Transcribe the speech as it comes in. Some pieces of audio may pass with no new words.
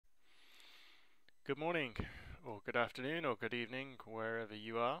Good morning, or good afternoon, or good evening, wherever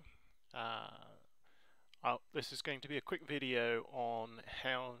you are. This is going to be a quick video on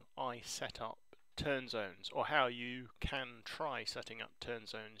how I set up turn zones, or how you can try setting up turn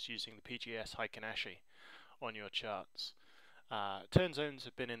zones using the pjsHeikenAshi on your charts. Turn zones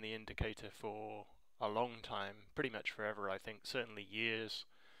have been in the indicator for a long time, pretty much forever I think, certainly years.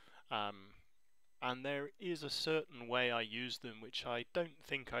 And there is a certain way I use them which I don't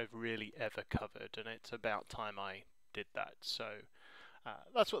think I've really ever covered, and it's about time I did that. So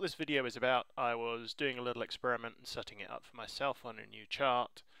that's what this video is about. I was doing a little experiment and setting it up for myself on a new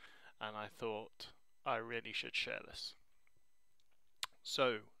chart, and I thought I really should share this.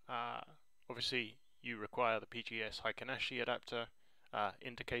 So obviously you require the pjsHeikenAshi adapter,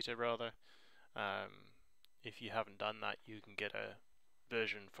 indicator rather. If you haven't done that, you can get a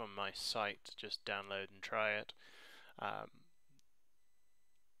version from my site, just download and try it.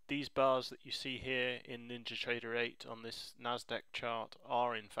 These bars that you see here in Ninjatrader 8 on this Nasdaq chart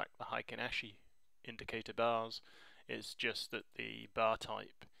are in fact the HeikenAshi indicator bars. It's just that the bar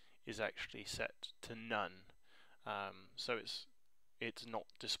type is actually set to none, so it's not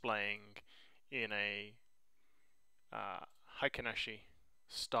displaying in a HeikenAshi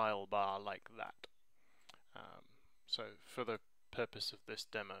style bar like that. So for the purpose of this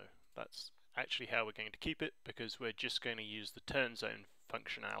demo, that's actually how we're going to keep it, because we're just going to use the turn zone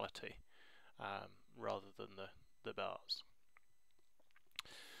functionality rather than the bars.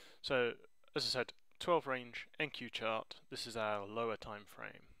 So as I said, 12 range NQ chart. This is our lower time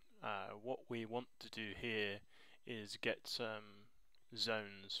frame. What we want to do here is get some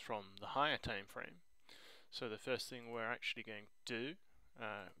zones from the higher time frame. So the first thing we're actually going to do,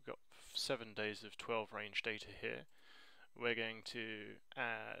 we've got 7 days of 12 range data here. We're going to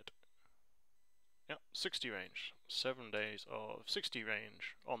add 60 range, 7 days of 60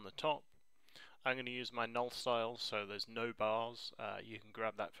 range on the top. I'm going to use my null style, so there's no bars. You can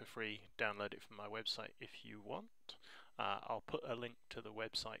grab that for free, download it from my website if you want. I'll put a link to the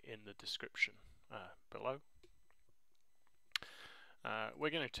website in the description below.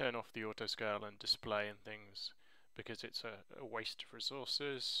 We're going to turn off the auto scale and display and things because it's a waste of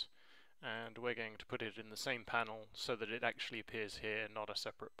resources, and we're going to put it in the same panel so that it actually appears here, not a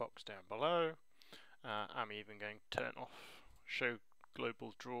separate box down below. I'm even going to turn off show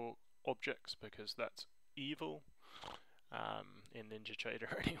global draw objects because that's evil in Ninjatrader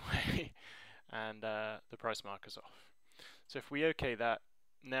anyway, and the price marker's off. So if we OK that,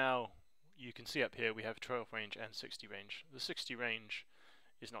 now you can see up here we have 12 range and 60 range. The 60 range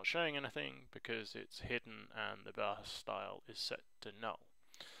is not showing anything because it's hidden and the bar style is set to null,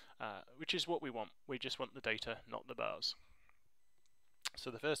 which is what we want. We just want the data, not the bars. So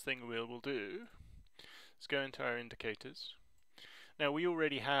the first thing we'll do is go into our indicators. Now we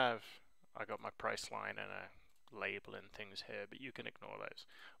already have, I got my price line and a label and things here, but you can ignore those.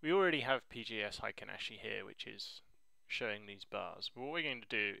 We already have pjsHeikenAshi here, which is showing these bars. But what we're going to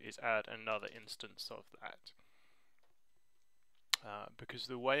do is add another instance of that. Because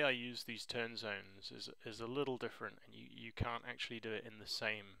the way I use these turn zones is a little different, and you can't actually do it in the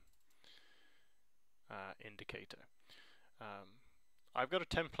same indicator. I've got a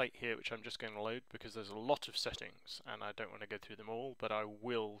template here which I'm just going to load because there's a lot of settings and I don't want to go through them all, but I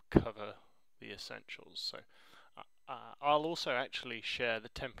will cover the essentials. So I'll also actually share the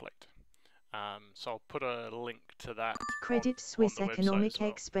template. So I'll put a link to that Credit on Suisse the website economic as well.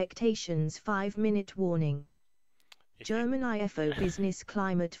 expectations 5-minute warning. German IFO business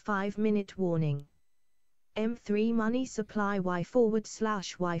climate 5-minute warning. M3 money supply Y/Y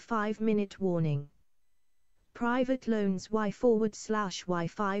 5-minute warning. Private loans Y/Y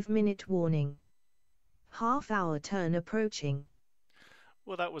 5-minute warning. Half-hour turn approaching.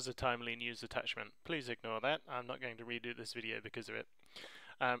 Well, that was a timely news attachment. Please ignore that. I'm not going to redo this video because of it.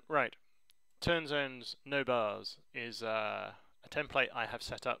 Right. Turn zones, no bars is a template I have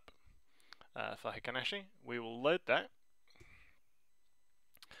set up for HeikenAshi. We will load that,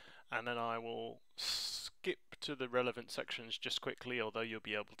 and then I will skip to the relevant sections just quickly, although you'll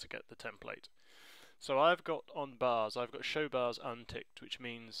be able to get the template. So I've got on bars, I've got show bars unticked, which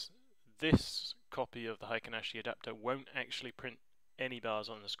means this copy of the HeikenAshi adapter won't actually print any bars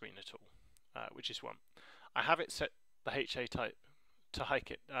on the screen at all, which is one. I have it set the HA type to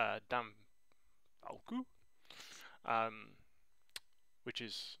hike it dam alku, which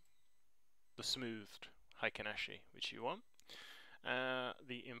is the smoothed HeikenAshi which you want.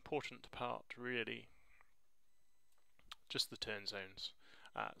 The important part really, just the turn zones.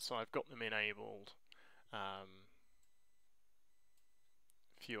 So I've got them enabled.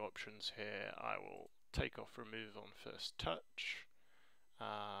 Few options here. I will take off remove on first touch.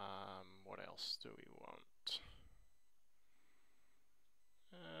 What else? else do we want?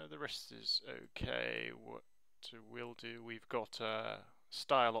 The rest is okay. What we'll do, we've got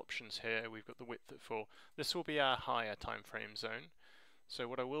style options here. We've got the width at 4. This will be our higher time frame zone. So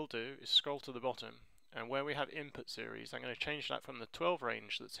what I will do is scroll to the bottom, and where we have input series, I'm going to change that from the 12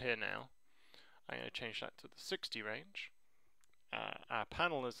 range that's here now. I'm going to change that to the 60 range. Our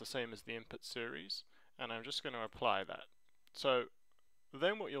panel is the same as the input series, and I'm just going to apply that. So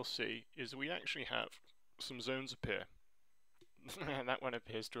then what you'll see is we actually have some zones appear. That one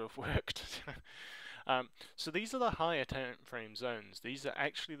appears to have worked. So these are the higher time frame zones. These are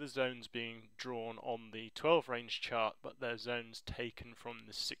actually the zones being drawn on the 12 range chart, but they're zones taken from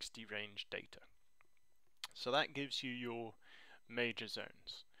the 60 range data. So that gives you your major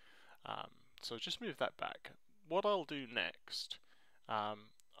zones. So just move that back. What I'll do next,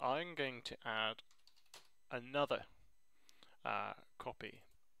 I'm going to add another copy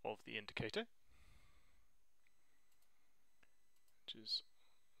of the indicator, which is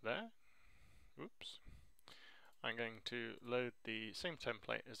there. Oops. I'm going to load the same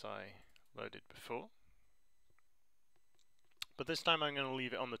template as I loaded before, but this time I'm going to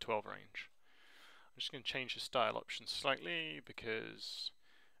leave it on the 12 range. I'm just going to change the style options slightly because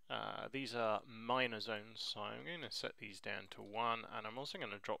these are minor zones, so I'm going to set these down to 1, and I'm also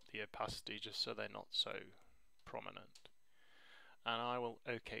going to drop the opacity just so they're not so prominent. And I will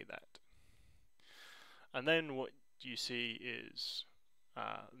OK that. And then what you see is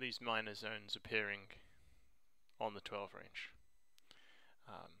these minor zones appearing on the 12 range.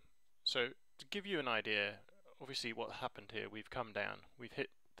 So to give you an idea, obviously what happened here, we've come down, we've hit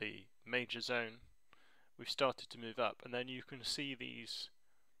the major zone, we've started to move up, and then you can see these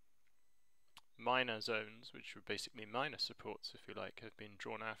minor zones, which are basically minor supports if you like, have been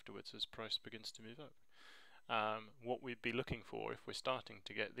drawn afterwards as price begins to move up. What we'd be looking for if we're starting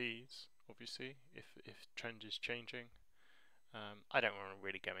to get these, obviously, if trend is changing, I don't want to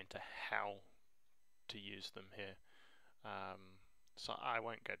really go into how to use them here, so I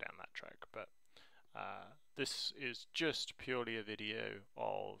won't go down that track, but this is just purely a video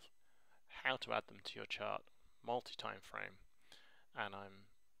of how to add them to your chart, multi-time frame, and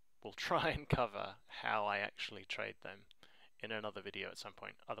will try and cover how I actually trade them in another video at some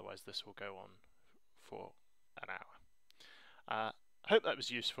point, otherwise this will go on for an hour. Hope that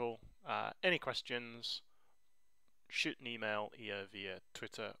was useful. Any questions, shoot an email either via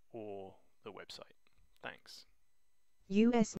Twitter or the website. Thanks. US